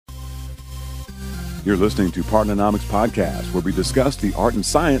You're listening to Partnernomics Podcast, where we discuss the art and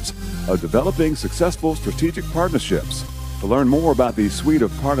science of developing successful strategic partnerships. To learn more about the suite of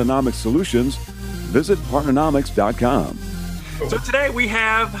Partnernomics solutions, visit partnernomics.com. So today we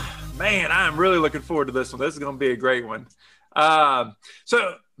have, I'm really looking forward to this one. This is going to be a great one.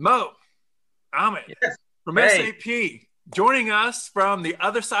 So Mo Ahmad from SAP joining us from the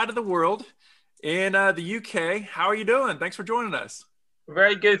other side of the world in the UK. How are you doing? Thanks for joining us.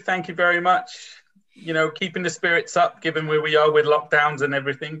 Very good. Thank you very much. You know, keeping the spirits up given where we are with lockdowns and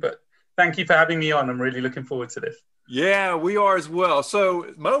everything. But thank you for having me on. I'm really looking forward to this. Yeah, we are as well.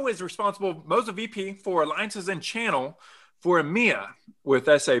 So Mo's a VP for Alliances and Channel for EMEA with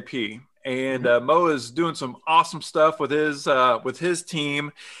SAP. And Mo is doing some awesome stuff with his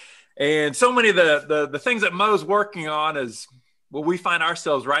team. And so many of the things that Mo's working on is what we find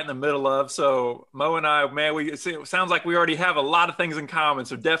ourselves right in the middle of. So Mo and I, it sounds like we already have a lot of things in common.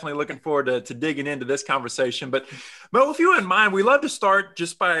 So definitely looking forward to digging into this conversation. But Mo, if you wouldn't mind, we love to start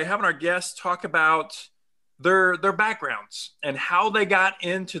just by having our guests talk about their backgrounds and how they got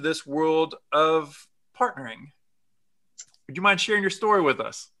into this world of partnering. Would you mind sharing your story with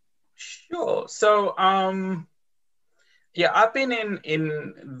us? Sure. So, I've been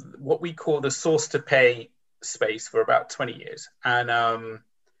in what we call the source to pay space for about 20 years. And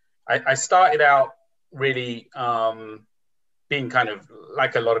I started out really being kind of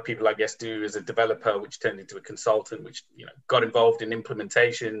like a lot of people, I guess, do as a developer, which turned into a consultant, which, got involved in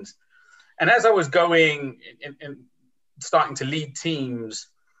implementations. And as I was going and starting to lead teams,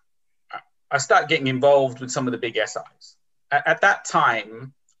 I started getting involved with some of the big SIs. At that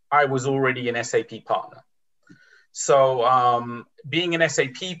time, I was already an SAP partner. So being an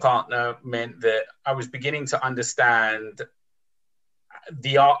SAP partner meant that I was beginning to understand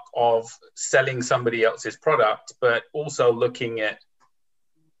the art of selling somebody else's product, but also looking at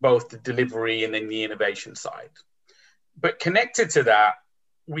both the delivery and then the innovation side. But connected to that,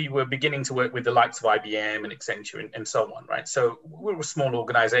 we were beginning to work with the likes of IBM and Accenture and so on, right? So we were a small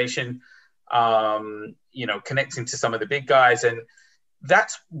organization, connecting to some of the big guys. And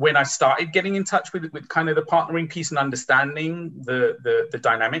that's when I started getting in touch with kind of the partnering piece and understanding the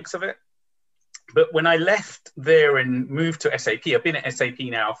dynamics of it. But when I left there and moved to SAP, I've been at SAP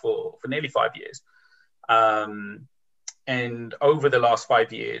now for nearly 5 years. And over the last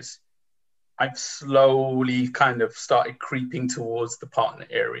 5 years, I've slowly kind of started creeping towards the partner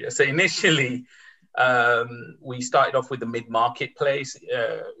area. So initially, we started off with the mid-market place,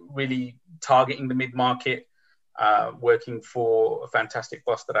 really targeting the mid-market. Working for a fantastic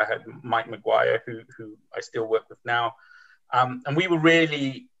boss that I had, Mike McGuire, who I still work with now. And we were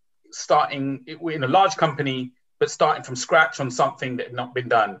really we're in a large company, but starting from scratch on something that had not been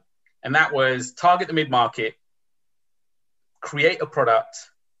done. And that was target the mid-market, create a product,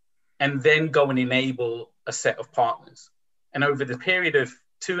 and then go and enable a set of partners. And over the period of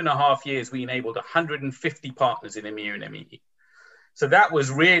 2.5 years, we enabled 150 partners in EMEA and MEE. So that was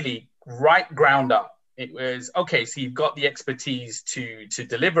really right ground up. It was, okay, so you've got the expertise to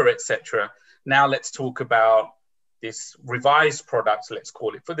deliver, etc. Now let's talk about this revised product, let's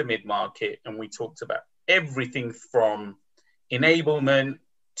call it, for the mid-market. And we talked about everything from enablement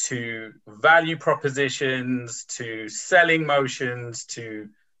to value propositions, to selling motions, to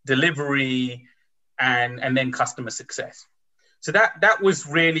delivery, and then customer success. So that was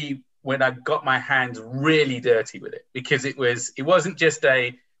really when I got my hands really dirty with it, because it wasn't just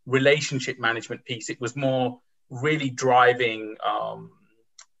a relationship management piece. It was more really driving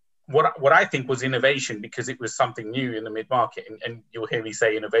what I think was innovation, because it was something new in the mid-market. And you'll hear me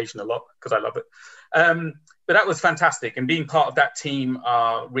say innovation a lot because I love it. But that was fantastic. And being part of that team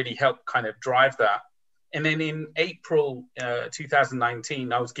really helped kind of drive that. And then in April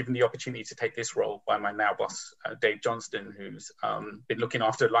 2019, I was given the opportunity to take this role by my now boss, Dave Johnston, who's been looking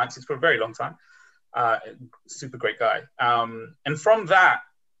after alliances for a very long time. Super great guy. And from that,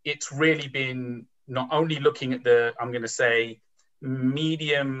 it's really been not only looking at I'm going to say,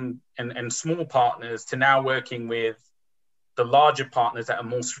 medium and small partners, to now working with the larger partners at a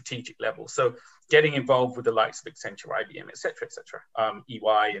more strategic level. So getting involved with the likes of Accenture, IBM, et cetera,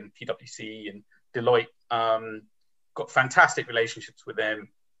 EY and PwC and Deloitte, got fantastic relationships with them,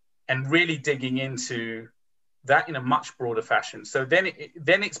 and really digging into that in a much broader fashion. So then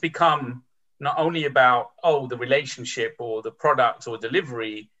it's become not only about, the relationship or the product or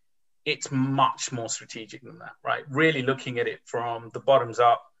delivery, it's much more strategic than that, right? Really looking at it from the bottoms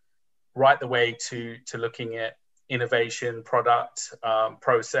up, right the way to looking at innovation, product,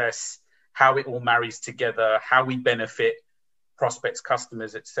 process, how it all marries together, how we benefit prospects,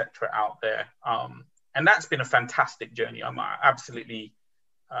 customers, et cetera, out there. And that's been a fantastic journey. I'm absolutely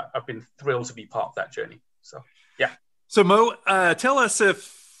I've been thrilled to be part of that journey. So, yeah. So Mo, tell us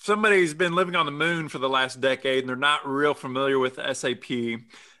if somebody's been living on the moon for the last decade and they're not real familiar with SAP,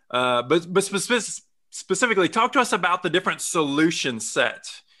 but specifically talk to us about the different solution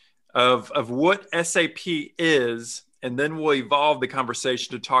set of what SAP is, and then we'll evolve the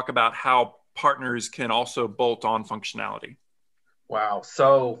conversation to talk about how partners can also bolt on functionality. Wow.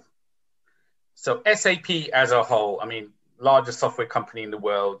 So SAP as a whole, I mean, largest software company in the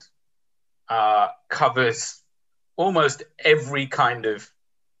world, covers almost every kind of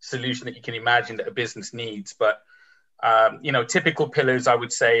solution that you can imagine that a business needs. But, typical pillars, I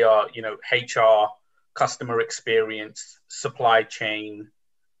would say, are, HR, customer experience, supply chain,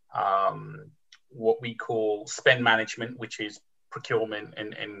 what we call spend management, which is procurement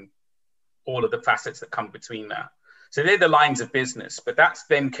and all of the facets that come between that. So they're the lines of business, but that's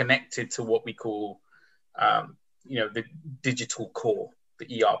then connected to what we call, the digital core,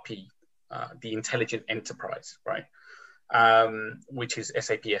 the ERP, the intelligent enterprise, right? Which is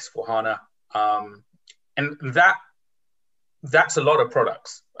SAP S/4HANA. And that's a lot of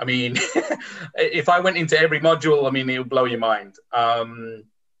products. I mean, if I went into every module, I mean, it'll blow your mind.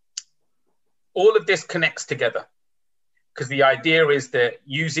 All of this connects together because the idea is that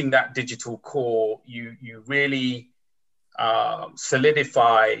using that digital core, you really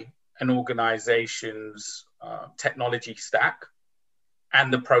solidify an organization's technology stack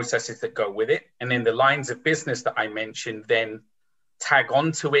and the processes that go with it. And then the lines of business that I mentioned then tag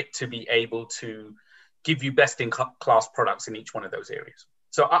onto it to be able to give you best-in-class products in each one of those areas.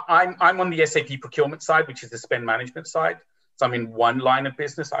 So I'm on the SAP procurement side, which is the spend management side. So I'm in one line of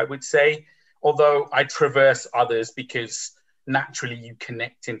business, I would say, although I traverse others because naturally you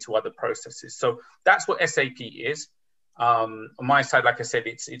connect into other processes. So that's what SAP is. On my side, like I said,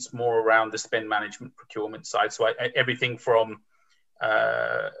 it's more around the spend management procurement side. So everything from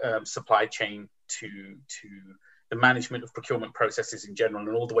supply chain to the management of procurement processes in general,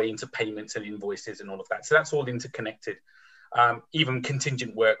 and all the way into payments and invoices and all of that. So that's all interconnected. Even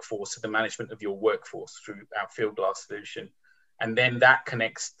contingent workforce, so the management of your workforce through our Field Glass solution. And then that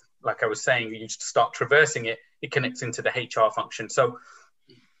connects, like I was saying, you start traversing it, it connects into the HR function. So,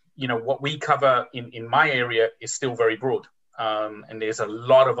 what we cover in my area is still very broad. And there's a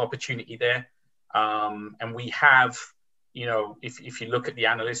lot of opportunity there. And we have, if you look at the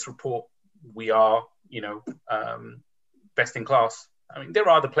analyst report, we are, best in class. I mean, there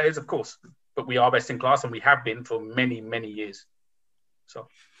are other players, of course, but we are best in class, and we have been for many, many years. So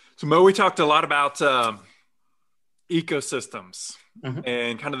Mo, we talked a lot about ecosystems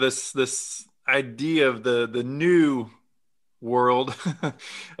and kind of this idea of the new world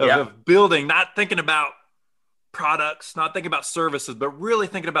of building, not thinking about products, not thinking about services, but really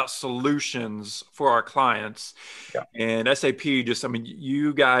thinking about solutions for our clients. Yeah. And SAP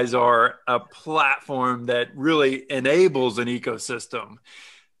you guys are a platform that really enables an ecosystem.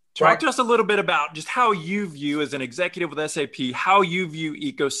 Talk to us a little bit about just how you view, as an executive with SAP, how you view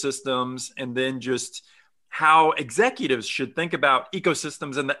ecosystems, and then just how executives should think about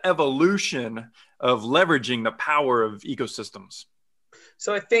ecosystems and the evolution of leveraging the power of ecosystems.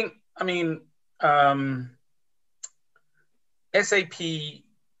 So I think, SAP,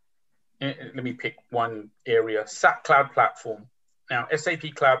 let me pick one area, SAP Cloud Platform. Now,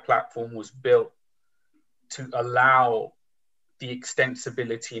 SAP Cloud Platform was built to allow the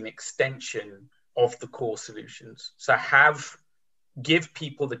extensibility and extension of the core solutions. So give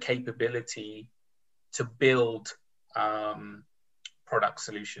people the capability to build product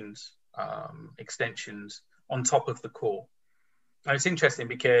solutions, extensions on top of the core. And it's interesting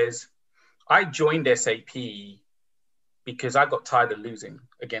because I joined SAP because I got tired of losing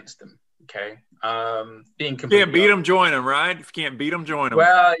against them. Okay, being completely can't beat them, join them, right? If you can't beat them, join them.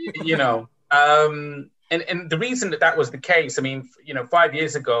 Well, and the reason that was the case, 5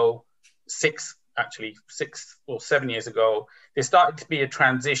 years ago, 6 or 7 years ago, there started to be a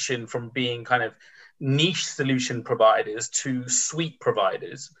transition from being kind of niche solution providers to suite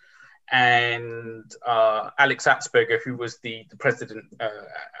providers. And Alex Atzberger, who was the president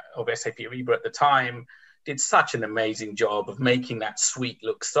of SAP Ariba at the time, did such an amazing job of making that suite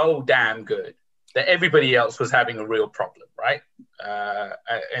look so damn good that everybody else was having a real problem, right?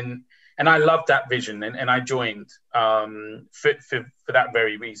 And I loved that vision, and I joined for that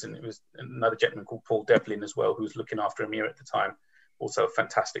very reason. It was another gentleman called Paul Devlin as well, who was looking after EMEA at the time, also a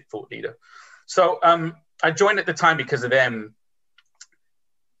fantastic thought leader. So I joined at the time because of them.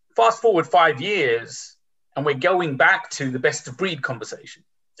 Fast forward 5 years, and we're going back to the best of breed conversation.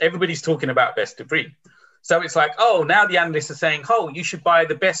 Everybody's talking about best of breed. So it's like, oh, now the analysts are saying, oh, you should buy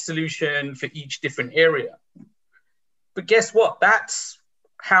the best solution for each different area. But guess what? That's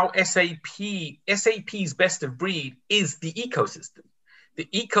how SAP's best of breed is the ecosystem. The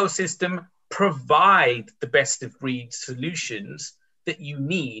ecosystem provide the best of breed solutions that you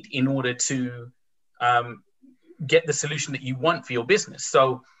need in order to get the solution that you want for your business.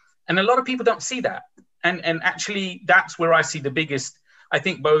 So, and a lot of people don't see that. And actually, that's where I see the biggest, I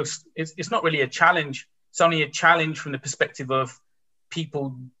think most, it's not really a challenge. It's only a challenge from the perspective of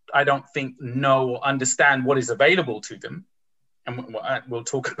people, I don't think, know or understand what is available to them. And we'll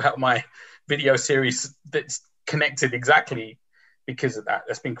talk about my video series that's connected exactly because of that,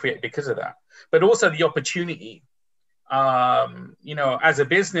 that's been created because of that. But also the opportunity, as a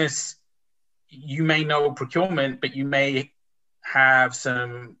business, you may know procurement, but you may have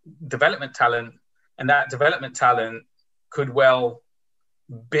some development talent, and that development talent could well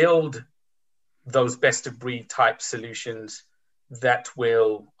build those best of breed type solutions that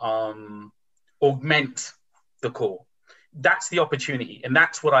will augment the core. That's the opportunity. And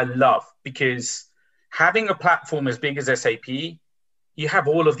that's what I love, because having a platform as big as SAP, you have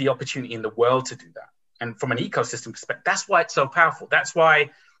all of the opportunity in the world to do that. And from an ecosystem perspective, that's why it's so powerful. That's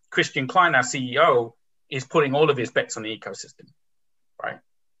why Christian Klein, our CEO, is putting all of his bets on the ecosystem, right?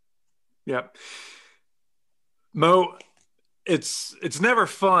 Yeah. Mo, it's never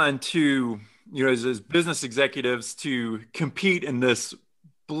fun to, as business executives, to compete in this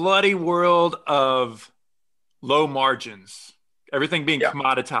bloody world of low margins, everything being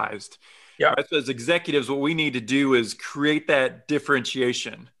commoditized. Yeah. Right? So as executives, what we need to do is create that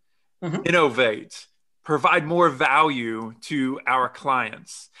differentiation, innovate, provide more value to our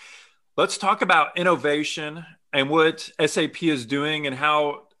clients. Let's talk about innovation and what SAP is doing and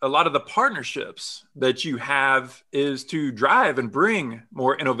how a lot of the partnerships that you have is to drive and bring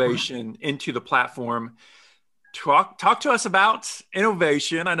more innovation into the platform. Talk to us about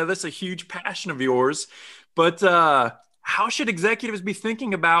innovation. I know that's a huge passion of yours, but how should executives be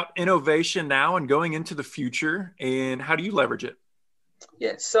thinking about innovation now and going into the future, and how do you leverage it?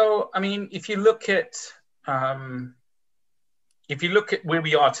 Yeah, so I mean, if you look at where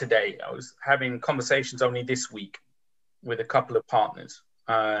we are today, I was having conversations only this week with a couple of partners,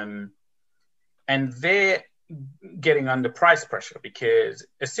 and they're getting under price pressure because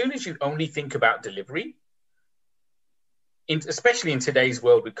as soon as you only think about delivery, especially in today's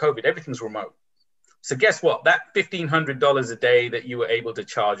world with COVID, everything's remote. So guess what? That $1,500 a day that you were able to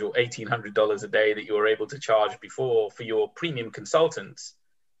charge, or $1,800 a day that you were able to charge before for your premium consultants,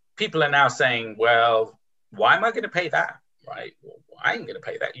 people are now saying, well, why am I going to pay that? Right? Well, I ain't going to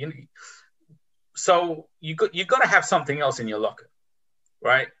pay that. So you got to have something else in your locker,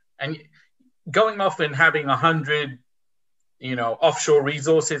 right? And going off and having 100, offshore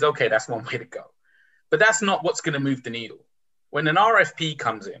resources, okay, that's one way to go. But that's not what's going to move the needle. When an RFP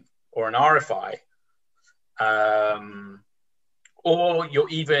comes in, or an RFI, or you're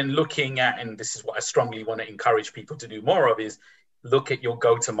even looking at, and this is what I strongly want to encourage people to do more of, is look at your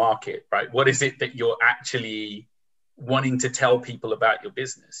go-to-market, right? What is it that you're actually wanting to tell people about your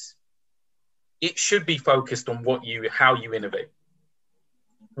business? It should be focused on how you innovate,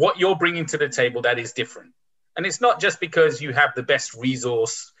 what you're bringing to the table that is different. And it's not just because you have the best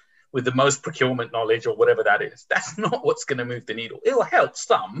resource with the most procurement knowledge or whatever that is. That's not what's going to move the needle. It'll help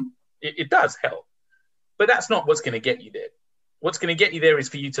some. It does help. But that's not what's going to get you there. What's going to get you there is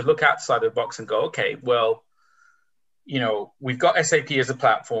for you to look outside of the box and go, okay, well, we've got SAP as a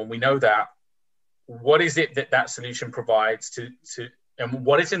platform. We know that. What is it that solution provides and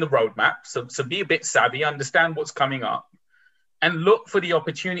what is in the roadmap? So be a bit savvy, understand what's coming up, and look for the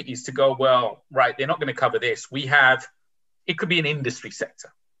opportunities to go, well, right, they're not going to cover this. It could be an industry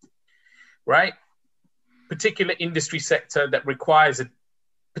sector, right? Particular industry sector that requires a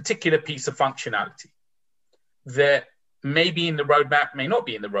particular piece of functionality that may be in the roadmap, may not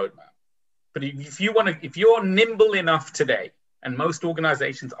be in the roadmap. But if you're nimble enough today, and most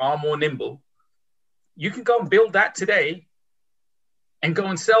organizations are more nimble, you can go and build that today and go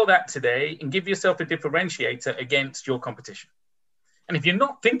and sell that today and give yourself a differentiator against your competition. And if you're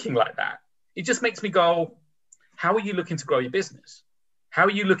not thinking like that, it just makes me go, how are you looking to grow your business? How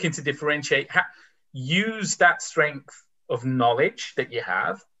are you looking to differentiate? Use that strength of knowledge that you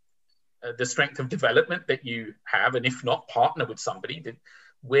have, the strength of development that you have, and if not, partner with somebody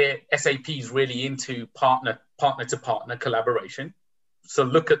where SAP is really into partner to partner collaboration. So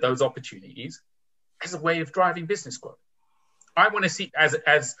look at those opportunities as a way of driving business growth. I want to see, as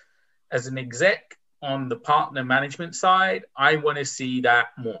an exec on the partner management side, I want to see that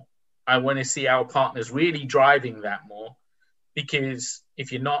more. I want to see our partners really driving that more, because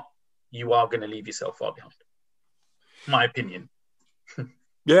if you're not, you are going to leave yourself far behind. My opinion.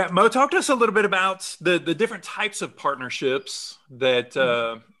 Yeah, Mo, talk to us a little bit about the different types of partnerships that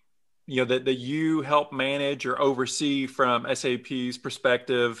that you help manage or oversee from SAP's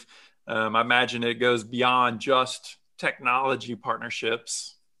perspective. I imagine it goes beyond just technology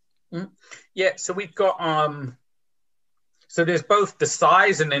partnerships. Mm. Yeah, so we've got so there's both the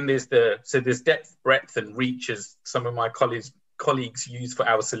size and then there's there's depth, breadth, and reach as some of my colleagues use for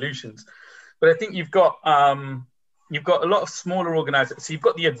our solutions. But I think you've got a lot of smaller organizations. So you've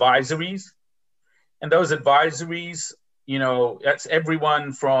got the advisories, and those advisories, that's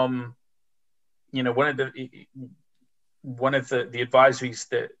everyone from, one of the advisories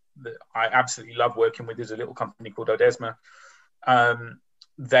that I absolutely love working with is a little company called Odesma.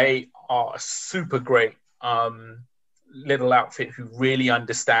 They are a super great little outfit who really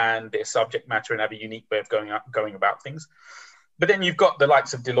understand their subject matter and have a unique way of going about things. But then you've got the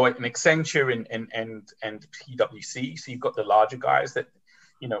likes of Deloitte and Accenture and PwC. So you've got the larger guys that,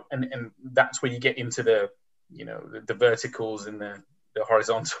 and that's where you get into the verticals and the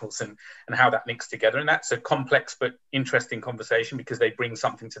horizontals and how that links together. And that's a complex but interesting conversation because they bring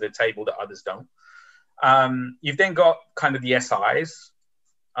something to the table that others don't. You've then got kind of the SIs,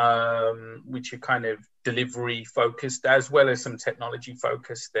 which are kind of delivery focused as well as some technology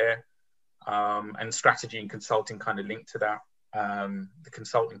focused there, and strategy and consulting kind of linked to that. The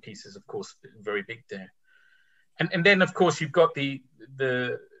consulting piece is, of course, very big there. And then, of course, you've got the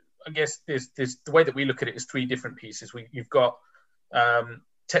I guess there's the way that we look at it is three different pieces. You've got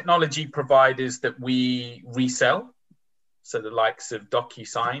technology providers that we resell, so the likes of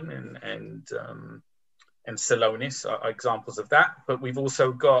DocuSign and Celonis are examples of that. But we've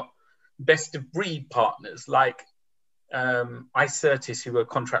also got best of breed partners like iCertis, who are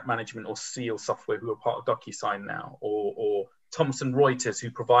contract management or seal software, who are part of DocuSign now, or Thomson Reuters, who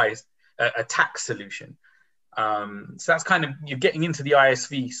provides a tax solution. So that's kind of, you're getting into the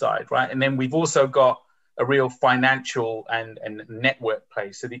ISV side, right? And then we've also got a real financial and network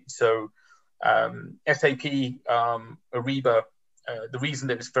play. So SAP, Ariba, the reason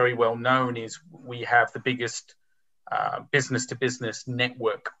that it's very well known is we have the biggest business-to-business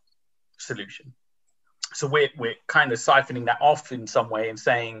network solution. So we're kind of siphoning that off in some way and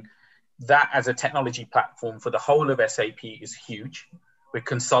saying that as a technology platform for the whole of SAP is huge. We're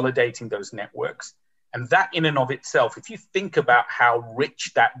consolidating those networks. And that in and of itself, if you think about how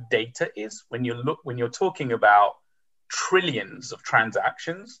rich that data is, when you're talking about trillions of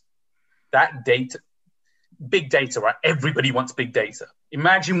transactions, that data, big data, right? Everybody wants big data.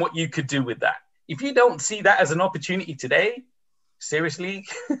 Imagine what you could do with that. If you don't see that as an opportunity today, seriously.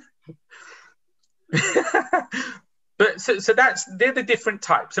 But so they're the different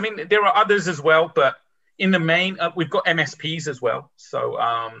types. I mean, there are others as well, but in the main, we've got MSPs as well. So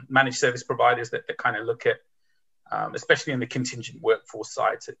managed service providers that kind of look at, especially in the contingent workforce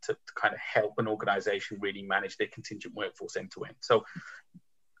side, to kind of help an organization really manage their contingent workforce end to end. So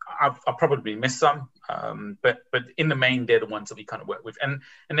I'll probably miss some, but in the main, they're the ones that we kind of work with. And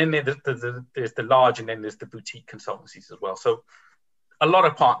then there's the large, and then there's the boutique consultancies as well. So a lot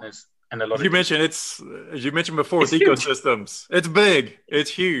of partners. And a lot you mentioned as you mentioned before, with ecosystems, it's big, it's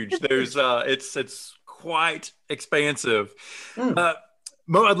huge. There's it's quite expansive.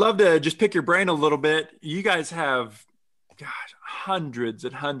 Mo, I'd love to just pick your brain a little bit. You guys have, hundreds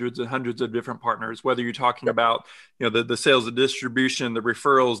and hundreds and hundreds of different partners, whether you're talking about, the sales and distribution, the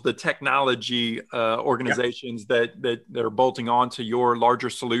referrals, the technology organizations that are bolting onto your larger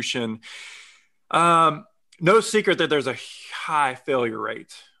solution. No secret that there's a high failure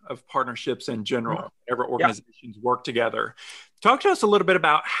rate of partnerships in general, whenever organizations work together. Talk to us a little bit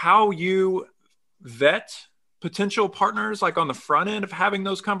about how you vet potential partners, like on the front end of having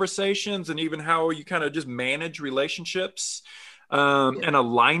those conversations, and even how you kind of just manage relationships and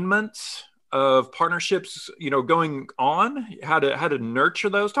alignment of partnerships, going on, how to nurture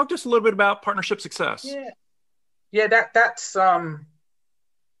those. Talk to us a little bit about partnership success. That's an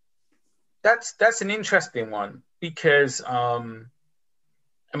interesting one because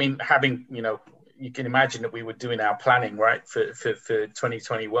I mean, having, you can imagine that we were doing our planning, right, for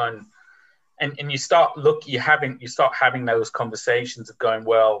 2021, and you start having those conversations of going,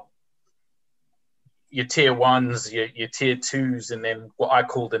 well, your tier ones, your tier twos, and then what I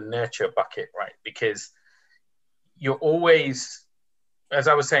call the nurture bucket, right? Because you're always, as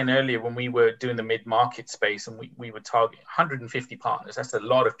I was saying earlier, when we were doing the mid-market space and we were targeting 150 partners, that's a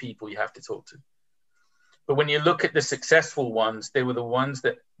lot of people you have to talk to. But when you look at the successful ones, they were the ones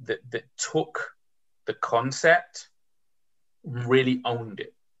that took the concept, really owned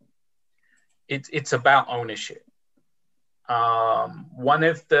it. It's about ownership. One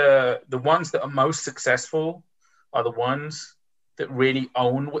of the ones that are most successful are the ones that really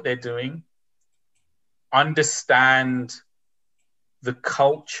own what they're doing, understand the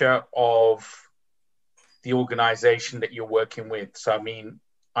culture of the organization that you're working with. So, I mean,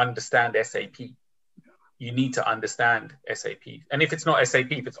 understand SAP. You need to understand SAP. And if it's not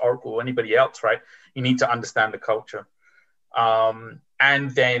SAP, if it's Oracle or anybody else, right, you need to understand the culture.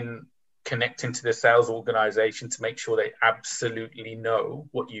 And then connect into the sales organization to make sure they absolutely know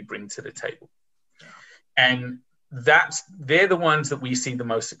what you bring to the table. And they're the ones that we see the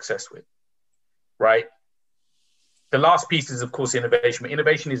most success with, right? The last piece is, of course, innovation.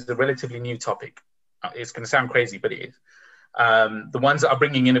 Innovation is a relatively new topic. It's going to sound crazy, but it is. The ones that are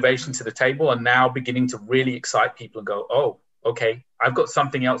bringing innovation to the table are now beginning to really excite people and go, oh, okay, I've got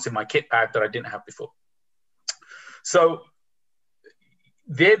something else in my kit bag that I didn't have before. So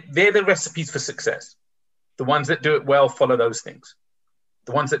they're the recipes for success. The ones that do it well follow those things.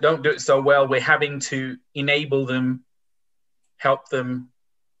 The ones that don't do it so well, we're having to enable them, help them,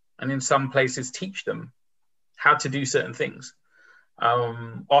 and in some places teach them how to do certain things.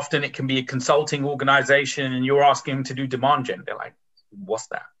 Often it can be a consulting organization and you're asking them to do demand gen. They're like, what's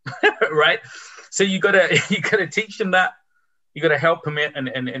that? Right? So you gotta teach them that. You gotta help them it.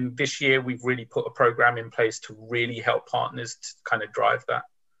 And this year we've really put a program in place to really help partners to kind of drive that.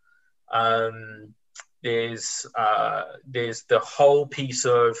 There's the whole piece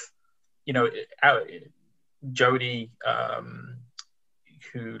of, Jody,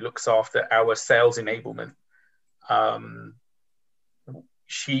 who looks after our sales enablement.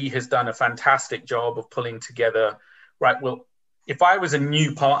 She has done a fantastic job of pulling together, right, well, if I was a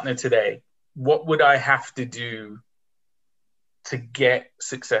new partner today, what would I have to do to get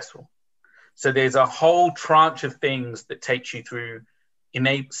successful? So there's a whole tranche of things that takes you through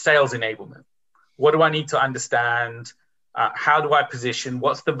sales enablement. What do I need to understand? How do I position?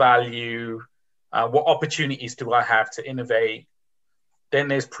 What's the value? What opportunities do I have to innovate? Then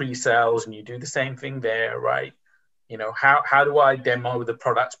there's pre-sales, and you do the same thing there, right? How do I demo the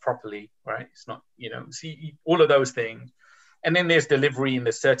products properly, right? It's not, see, all of those things. And then there's delivery and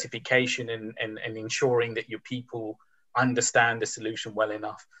the certification and ensuring that your people understand the solution well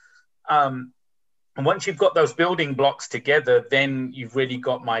enough. And once you've got those building blocks together, then you've really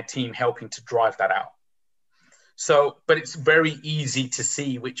got my team helping to drive that out. So, but it's very easy to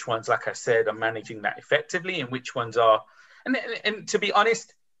see which ones, like I said, are managing that effectively and which ones are, and to be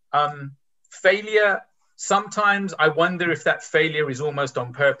honest, failure, sometimes I wonder if that failure is almost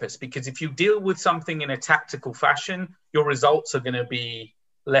on purpose, because if you deal with something in a tactical fashion, your results are going to be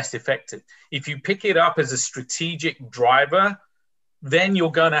less effective. If you pick it up as a strategic driver, then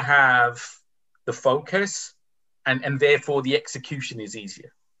you're going to have the focus and therefore the execution is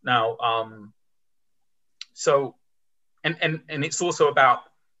easier. Now, so, and it's also about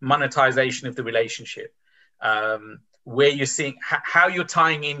monetization of the relationship, where you're seeing how you're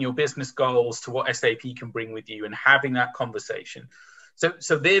tying in your business goals to what SAP can bring with you and having that conversation.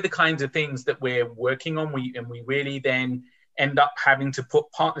 So they're the kinds of things that we're working on. We really then end up having to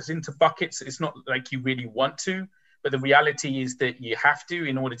put partners into buckets. It's not like you really want to, but the reality is that you have to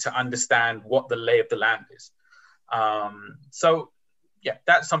in order to understand what the lay of the land is. So yeah,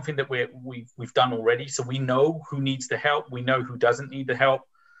 that's something that we've done already. So we know who needs the help. We know who doesn't need the help.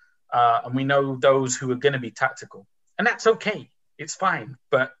 And we know those who are going to be tactical. And that's okay. It's fine.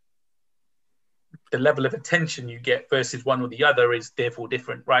 But the level of attention you get versus one or the other is therefore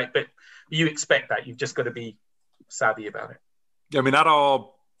different, right? But you expect that. You've just got to be savvy about it. Yeah, I mean, not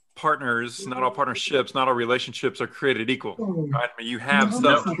all partners, not all partnerships, not all relationships are created equal, right? I mean, you have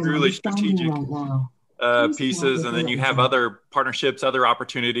some truly strategic pieces, and then you have other partnerships, other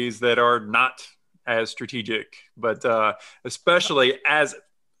opportunities that are not as strategic. But especially as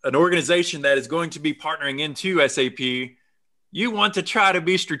an organization that is going to be partnering into SAP, you want to try to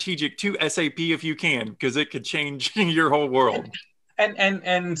be strategic to SAP if you can, because it could change your whole world.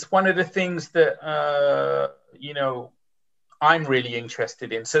 And one of the things that I'm really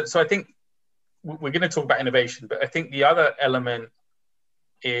interested in. So I think we're going to talk about innovation, but I think the other element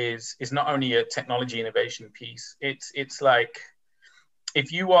is not only a technology innovation piece. It's like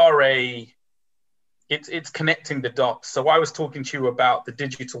if you are it's connecting the dots. So I was talking to you about the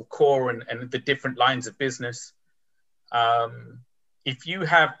digital core and the different lines of business. If you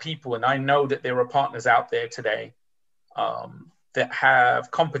have people, and I know that there are partners out there today that have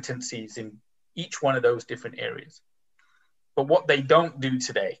competencies in each one of those different areas. But what they don't do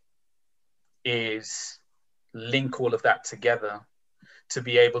today is link all of that together to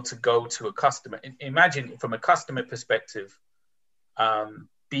be able to go to a customer. Imagine from a customer perspective,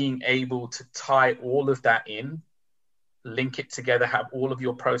 being able to tie all of that in, link it together, have all of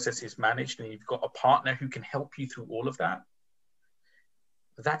your processes managed, and you've got a partner who can help you through all of that.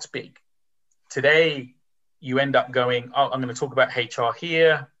 That's big. Today, you end up going, oh, I'm going to talk about HR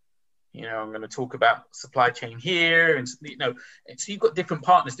here. I'm going to talk about supply chain here. And, so you've got different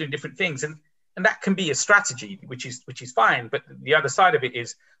partners doing different things. And that can be a strategy, which is fine. But the other side of it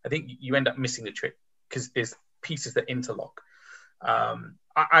is, I think you end up missing the trick because there's pieces that interlock.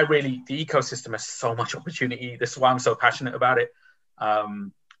 The ecosystem has so much opportunity. This is why I'm so passionate about it.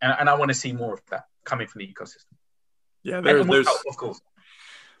 And I want to see more of that coming from the ecosystem. Yeah, there's of course.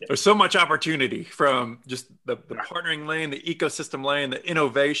 There's so much opportunity from just the partnering lane, the ecosystem lane, the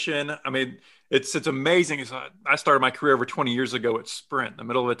innovation. I mean, it's amazing. I started my career over 20 years ago at Sprint, in the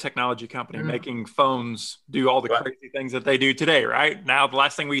middle of a technology company, making phones do all the crazy things that they do today, right? Now, the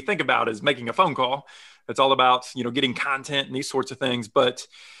last thing we think about is making a phone call. It's all about, getting content and these sorts of things. But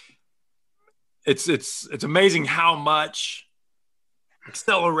it's amazing how much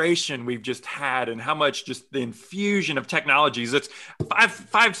acceleration we've just had and how much just the infusion of technologies. It's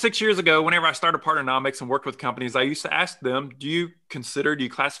 6 years ago, whenever I started Partnernomics and worked with companies, I used to ask them, do you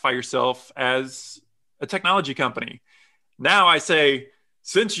classify yourself as a technology company? Now I say,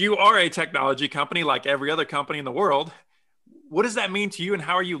 since you are a technology company like every other company in the world, what does that mean to you and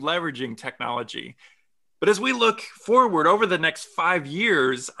how are you leveraging technology? But as we look forward over the next 5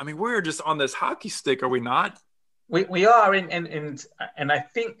 years, I mean, we're just on this hockey stick, are we not? We are, and I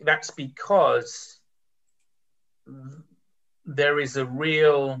think that's because there is a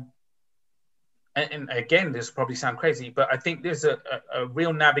real, and again, this probably sound crazy, but I think there's a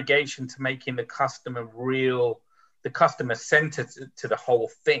real navigation to making the customer centered to the whole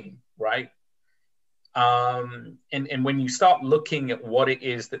thing, right? And when you start looking at what it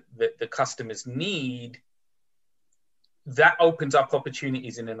is that the customers need, that opens up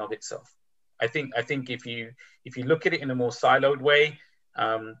opportunities in and of itself. I think if you look at it in a more siloed way,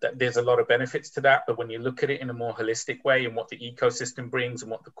 that there's a lot of benefits to that. But when you look at it in a more holistic way and what the ecosystem brings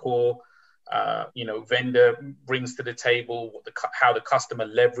and what the core, vendor brings to the table, how the customer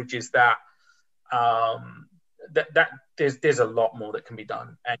leverages that, there's a lot more that can be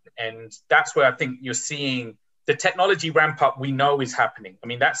done. And that's where I think you're seeing the technology ramp up. We know is happening. I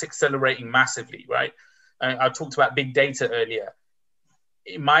mean, that's accelerating massively, right? I talked about big data earlier.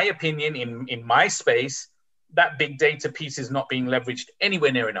 In my opinion, in my space, that big data piece is not being leveraged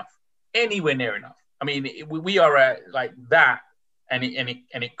anywhere near enough. I mean, we are at like that, and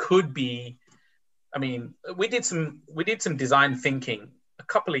it could be. I mean, we did some design thinking a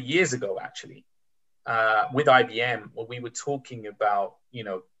couple of years ago, actually, with IBM, where we were talking about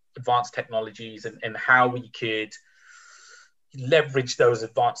advanced technologies and how we could leverage those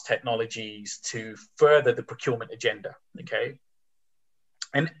advanced technologies to further the procurement agenda. Okay.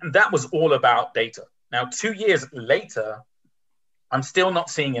 And that was all about data. Now, 2 years later, I'm still not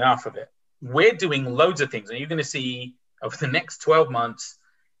seeing enough of it. We're doing loads of things. And you're going to see over the next 12 months,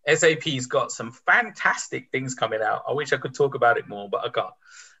 SAP's got some fantastic things coming out. I wish I could talk about it more, but I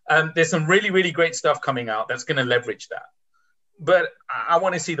can't. There's some really, really great stuff coming out that's going to leverage that. But I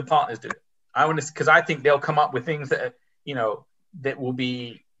want to see the partners do it. Because I think they'll come up with things that, that will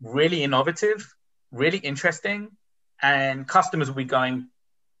be really innovative, really interesting. And customers will be going,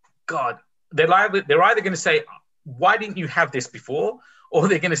 God, they're either going to say, why didn't you have this before? Or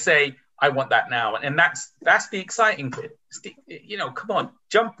they're going to say, I want that now. And that's the exciting bit. Come on,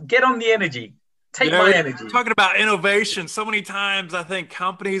 get on the energy. Take my energy. Talking about innovation, so many times I think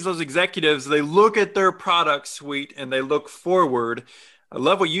companies, those executives, they look at their product suite and they look forward. I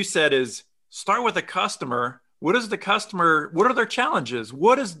love what you said is start with the customer. What are their challenges?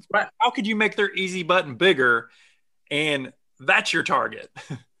 How could you make their easy button bigger? And that's your target.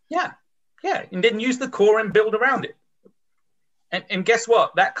 Yeah. And then use the core and build around it. And guess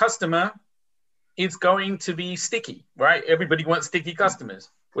what? That customer is going to be sticky, right? Everybody wants sticky customers.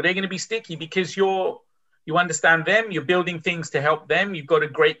 Well, they're going to be sticky because you understand them. You're building things to help them. You've got a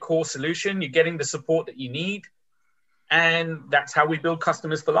great core solution. You're getting the support that you need. And that's how we build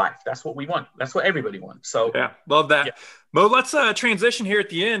customers for life. That's what we want. That's what everybody wants. So yeah, love that. Yeah. Mo, let's transition here at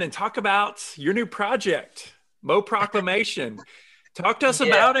the end and talk about your new project, Mo Proclamation. Talk to us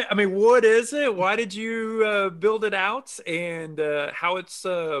about it. I mean, what is it? Why did you build it out, and how it's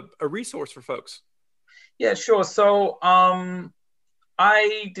a resource for folks? Yeah, sure. So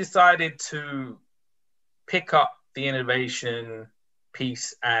I decided to pick up the innovation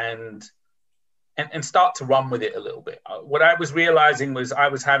piece and start to run with it a little bit. What I was realizing was I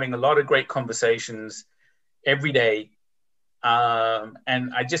was having a lot of great conversations every day,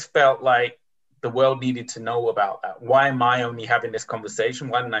 and I just felt like the world needed to know about that. Why am I only having this conversation?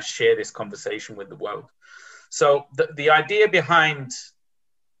 Why don't I share this conversation with the world? So the idea behind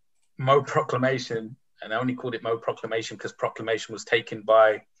Mo Proclamation, and I only called it Mo Proclamation because Proclamation was taken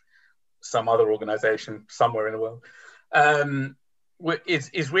by some other organization somewhere in the world,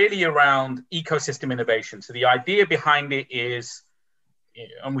 is really around ecosystem innovation. So the idea behind it is,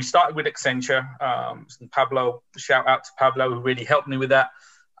 and we started with Accenture, and Pablo, shout out to Pablo, who really helped me with that.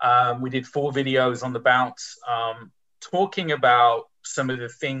 We did 4 videos on the bounce, talking about some of the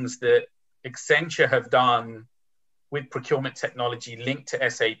things that Accenture have done with procurement technology linked to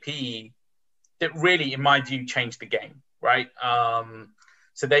SAP that really, in my view, changed the game, right?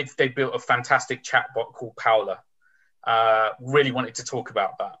 So they've built a fantastic chatbot called Paula. Really wanted to talk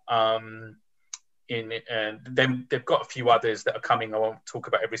about that. And then they've got a few others that are coming. I won't talk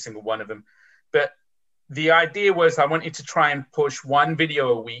about every single one of them. But the idea was I wanted to try and push 1 video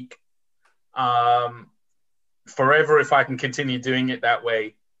a week forever if I can continue doing it that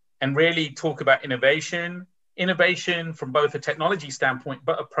way, and really talk about innovation from both a technology standpoint,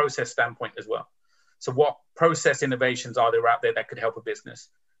 but a process standpoint as well. So what process innovations are there out there that could help a business?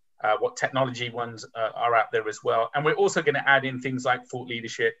 What technology ones are out there as well? And we're also going to add in things like thought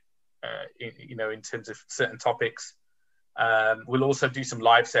leadership, in terms of certain topics. We'll also do some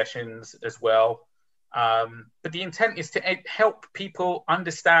live sessions as well. But the intent is to help people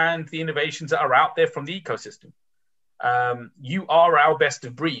understand the innovations that are out there from the ecosystem. You are our best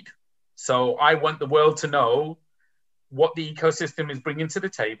of breed. So I want the world to know what the ecosystem is bringing to the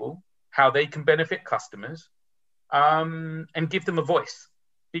table, how they can benefit customers, and give them a voice,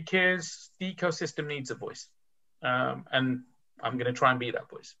 because the ecosystem needs a voice. And I'm going to try and be that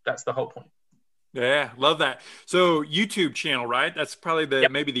voice. That's the whole point. Yeah, love that. So YouTube channel, right? That's probably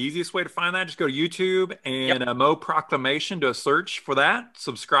maybe the easiest way to find that. Just go to YouTube and Mo Proclamation, do a search for that,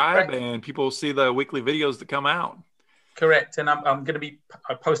 subscribe, and people will see the weekly videos that come out. Correct. And I'm going to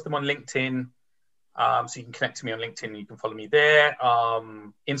I post them on LinkedIn. So you can connect to me on LinkedIn. You can follow me there.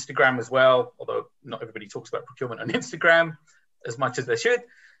 Instagram as well, although not everybody talks about procurement on Instagram as much as they should.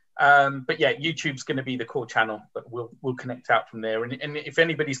 But yeah, YouTube's going to be the core channel, but we'll connect out from there. And if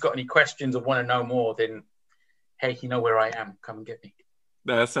anybody's got any questions or want to know more, then hey, you know where I am. Come and get me.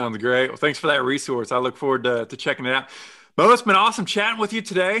 That sounds great. Well, thanks for that resource. I look forward to checking it out. Mo, it's been awesome chatting with you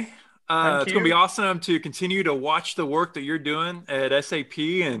today. It's going to be awesome to continue to watch the work that you're doing at SAP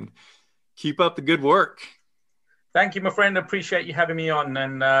and keep up the good work. Thank you, my friend. I appreciate you having me on.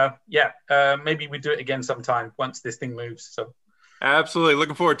 And maybe we do it again sometime once this thing moves. So. Absolutely.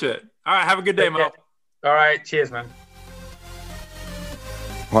 Looking forward to it. All right. Have a good day, Mo. All right. Cheers, man.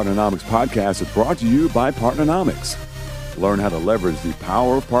 Partnernomics Podcast is brought to you by Partnernomics. Learn how to leverage the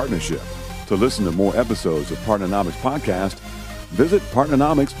power of partnership. To listen to more episodes of Partnernomics Podcast, visit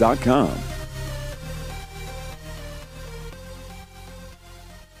partnernomics.com.